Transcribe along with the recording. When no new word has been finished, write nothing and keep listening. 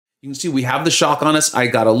You can see we have the shock on us. I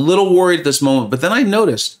got a little worried at this moment, but then I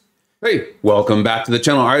noticed, hey, welcome back to the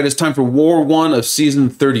channel. All right, it's time for War 1 of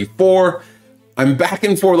Season 34. I'm back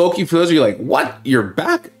in for Loki. For those of you like, what? You're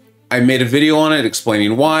back? I made a video on it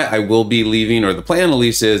explaining why. I will be leaving, or the plan at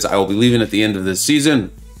least is, I will be leaving at the end of this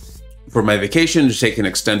season for my vacation to take an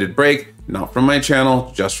extended break, not from my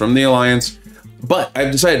channel, just from the Alliance. But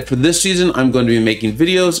I've decided for this season, I'm going to be making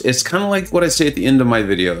videos. It's kind of like what I say at the end of my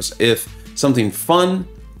videos. If something fun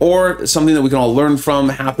or something that we can all learn from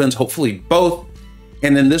happens, hopefully both.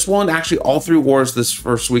 And in this one, actually all three wars this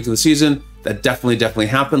first week of the season, that definitely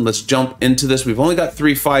happened. Let's jump into this. We've only got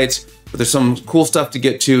 3 fights, but there's some cool stuff to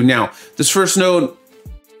get to. Now, this first node,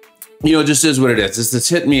 you know, just is what it is. It's this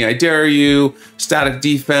hit me, I dare you, static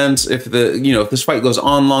defense. If if this fight goes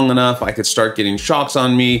on long enough, I could start getting shocks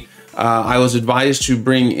on me. I was advised to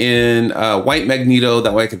bring in White Magneto,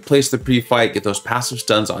 that way I could place the pre-fight, get those passive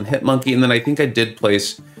stuns on Hitmonkey, and then I think I did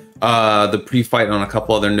place the pre-fight on a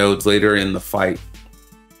couple other nodes later in the fight.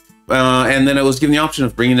 And then I was given the option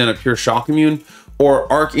of bringing in a pure shock immune or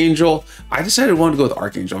Archangel. I decided I wanted to go with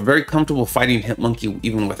Archangel. I'm very comfortable fighting Hitmonkey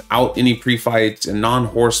even without any pre-fights and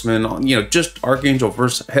non-horsemen, you know, just Archangel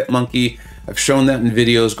versus Hitmonkey. I've shown that in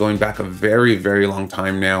videos going back a very long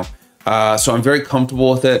time now. So I'm very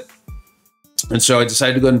comfortable with it. And so I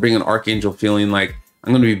decided to go ahead and bring an Archangel, feeling like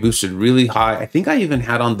I'm going to be boosted really high. I think I even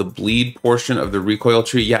had on the bleed portion of the recoil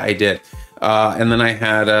tree. Yeah, I did. And then I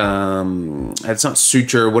had, it's not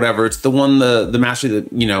suture, whatever. It's the one, the mastery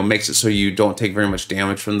that, you know, makes it so you don't take very much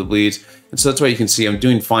damage from the bleeds. And so that's why you can see I'm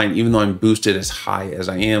doing fine, even though I'm boosted as high as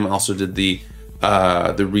I am. I also did the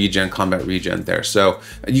regen, combat regen there. So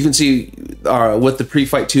you can see with the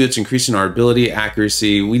pre-fight too, it's increasing our ability,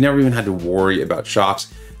 accuracy. We never even had to worry about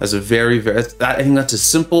shocks. As a I think that's as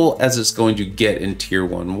simple as it's going to get in Tier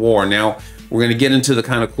 1 war. Now, we're going to get into the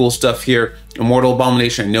kind of cool stuff here. Immortal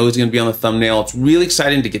Abomination, I know he's going to be on the thumbnail. It's really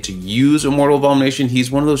exciting to get to use Immortal Abomination. He's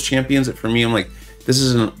one of those champions that for me, I'm like, this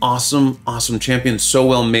is an awesome champion, so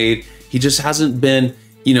well made. He just hasn't been,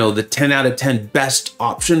 you know, the 10 out of 10 best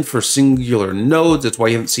option for singular nodes. That's why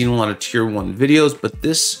you haven't seen a lot of Tier 1 videos, but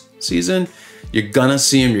this season, you're gonna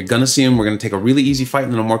see him, We're gonna take a really easy fight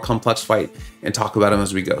and then a more complex fight and talk about him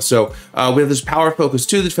as we go. So we have this power focus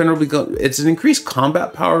too. The defender will be it's an increased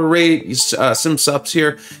combat power rate. SymSups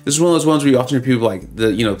here. This is one of those ones where you often hear people like,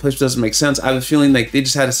 the place doesn't make sense. I have a feeling like they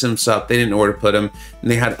just had a SymSup, they didn't know where to put him, and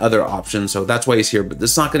they had other options. So that's why he's here, but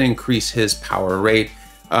this is not gonna increase his power rate.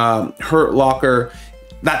 Hurt Locker,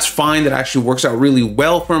 that's fine. That actually works out really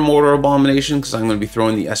well for Immortal Abomination because I'm going to be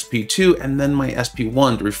throwing the SP2 and then my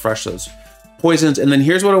SP1 to refresh those poisons. And then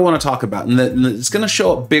here's what I want to talk about, and it's going to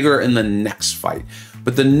show up bigger in the next fight.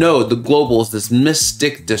 But the node, the global, is this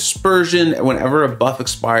Miss-Tic Dispersion. Whenever a buff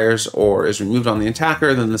expires or is removed on the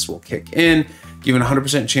attacker, then this will kick in, giving a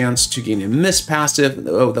 100% chance to gain a miss passive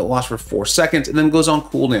that lasts for 4 seconds and then goes on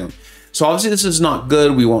cooldown. So obviously this is not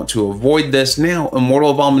good. We want to avoid this. Now,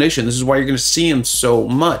 Immortal Abomination, this is why you're going to see him so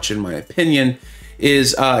much, in my opinion,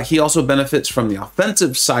 is he also benefits from the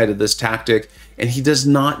offensive side of this tactic, and he does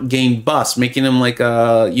not gain buffs, making him like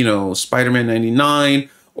you know, Spider-Man 99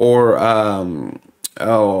 or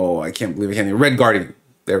oh, I can't believe I can't. Red Guardian.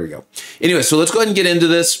 There we go. Anyway, so let's go ahead and get into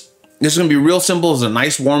this. This is going to be real simple. It's a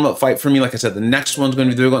nice warm-up fight for me. Like I said, the next one's going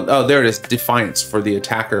to be oh, there it is, Defiance for the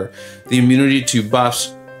attacker, the immunity to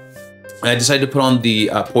buffs. I decided to put on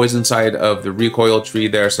the poison side of the recoil tree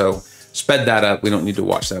there, so sped that up. We don't need to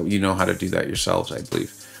watch that. You know how to do that yourselves, I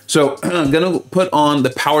believe. So I'm gonna put on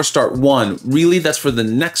the Power Start 1. Really, that's for the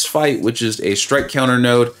next fight, which is a strike counter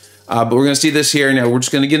node. But we're gonna see this here. Now we're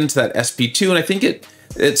just gonna get into that SP2, and I think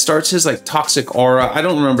it starts his like toxic aura. I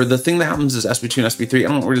don't remember. The thing that happens is SP2 and SP3. I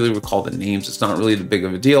don't really recall the names. It's not really the big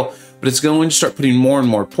of a deal, but it's going to start putting more and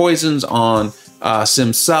more poisons on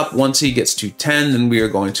SymSup. Once he gets to 10, then we are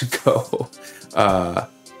going to go,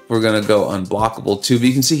 we're going to go unblockable too. But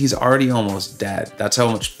you can see he's already almost dead. That's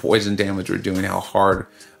how much poison damage we're doing, how hard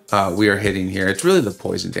we are hitting here. It's really the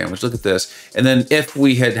poison damage. Look at this. And then if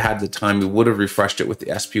we had had the time, we would have refreshed it with the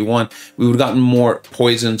SP1. We would have gotten more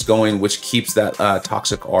poisons going, which keeps that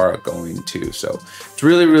toxic aura going too. So it's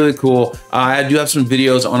really cool. I do have some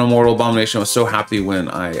videos on Immortal Abomination. I was so happy when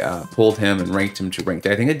I pulled him and ranked him to ranked.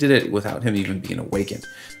 I think I did it without him even being awakened.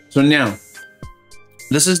 So now,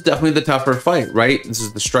 this is definitely the tougher fight, right? This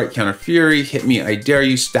is the Strike Counter Fury, Hit Me, I Dare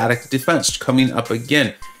You, Static Defense coming up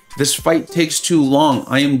again. This fight takes too long.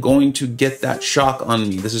 I am going to get that shock on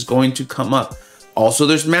me. This is going to come up. Also,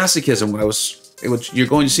 there's masochism, which you're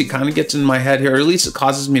going to see kind of gets in my head here, or at least it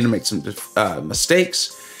causes me to make some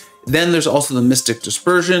mistakes. Then there's also the Miss-Tic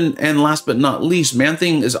Dispersion. And last but not least,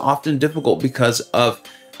 Man-Thing is often difficult because of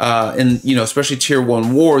and especially tier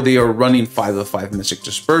 1 war, they are running 5 of 5 Mystic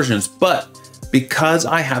Dispersions. But because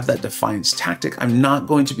I have that Defiance tactic, I'm not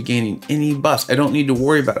going to be gaining any buffs. I don't need to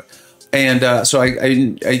worry about it. And so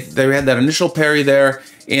they had that initial parry there,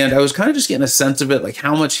 and I was kind of just getting a sense of it, like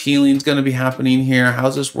how much healing is going to be happening here.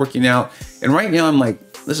 How's this working out? And right now I'm like,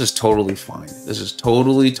 this is totally fine. This is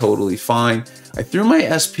totally fine. I threw my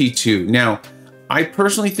SP2. Now, I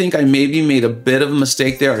personally think I maybe made a bit of a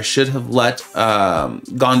mistake there. I should have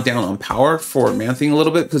gone down on power for Man-Thing a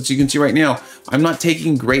little bit, because you can see right now, I'm not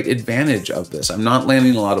taking great advantage of this. I'm not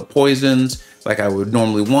landing a lot of poisons like I would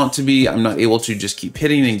normally want to be. I'm not able to just keep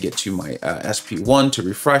hitting and get to my SP1 to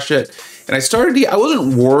refresh it. And I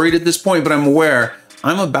wasn't worried at this point, but I'm aware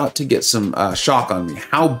I'm about to get some shock on me.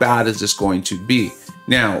 How bad is this going to be?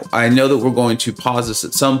 Now, I know that we're going to pause this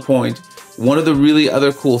at some point. One of the really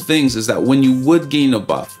other cool things is that when you would gain a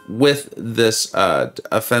buff with this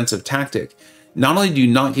offensive tactic, not only do you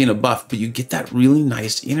not gain a buff, but you get that really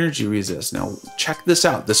nice energy resist. Now, check this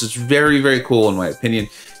out. This is very cool in my opinion.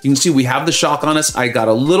 You can see we have the shock on us. I got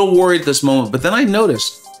a little worried at this moment, but then I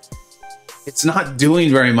noticed it's not doing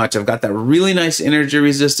very much. I've got that really nice energy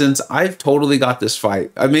resistance. I've totally got this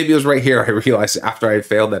fight. Maybe it was right here I realized after I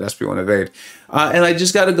failed that SP1 evade. And I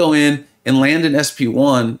just got to go in and land an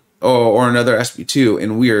SP1 or another SP2,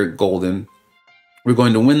 and we are golden. We're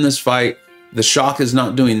going to win this fight. The shock is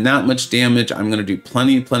not doing that much damage. I'm going to do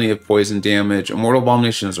plenty of poison damage. Immortal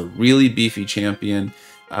Abomination is a really beefy champion.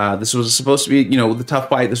 This was supposed to be, the tough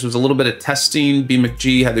fight. This was a little bit of testing.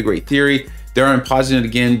 BMcG had the great theory. There I'm pausing it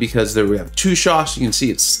again because we have 2 shocks. You can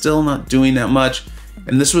see it's still not doing that much.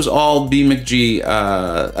 And this was all BMcG.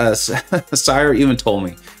 Sire even told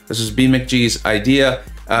me this was BMcG's idea.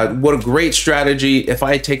 What a great strategy. If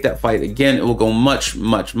I take that fight again, it will go much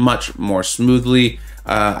more smoothly.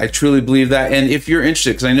 I truly believe that. And if you're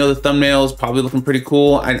interested, because I know the thumbnail is probably looking pretty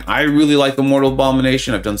cool, and I really like Immortal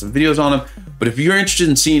Abomination. I've done some videos on him. But if you're interested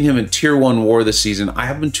in seeing him in tier 1 war this season, I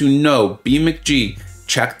happen to know BMcG.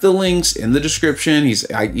 Check the links in the description.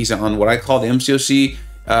 He's on what I call the MCoC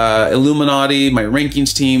Illuminati, my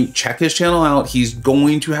rankings team. Check his channel out. He's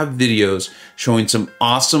going to have videos showing some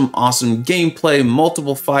awesome gameplay,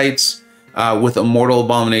 multiple fights with Immortal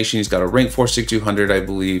Abomination. He's got a rank 46200, I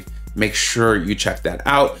believe. Make sure you check that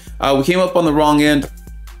out. We came up on the wrong end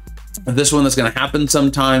of this one. That's going to happen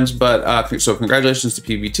sometimes, but so congratulations to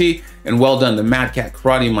PBT, and well done to Mad Cat,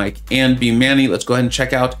 Karate Mike, and B Manny. Let's go ahead and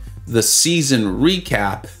check out the season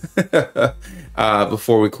recap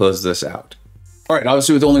before we close this out. All right,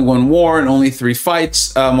 obviously with only 1 war and only 3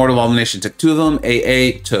 fights, Immortal Abomination took 2 of them,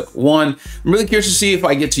 AA took 1. I'm really curious to see if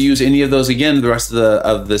I get to use any of those again the rest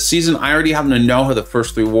of the season. I already happen to know how the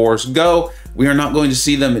first 3 wars go. We are not going to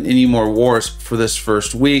see them in any more wars for this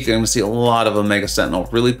first week. I'm going to see a lot of Omega Sentinel.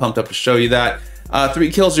 Really pumped up to show you that.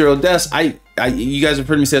 3 kills, 0 deaths. You guys have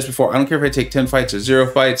heard me say this before. I don't care if I take 10 fights or 0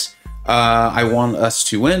 fights. I want us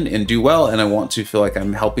to win and do well, and I want to feel like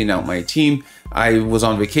I'm helping out my team. I was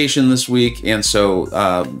on vacation this week, and so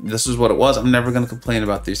this is what it was. I'm never going to complain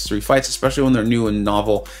about these 3 fights, especially when they're new and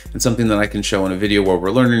novel and something that I can show in a video where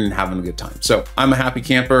we're learning and having a good time. So I'm a happy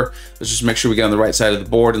camper. Let's just make sure we get on the right side of the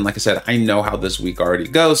board. And like I said, I know how this week already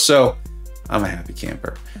goes, so I'm a happy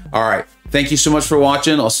camper. All right. Thank you so much for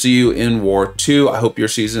watching. I'll see you in War 2. I hope your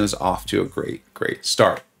season is off to a great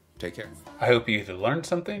start. Take care. I hope you either learned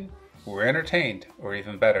something, were entertained, or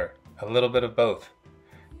even better, a little bit of both.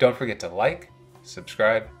 Don't forget to like,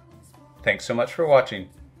 subscribe. Thanks so much for watching.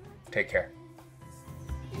 Take care.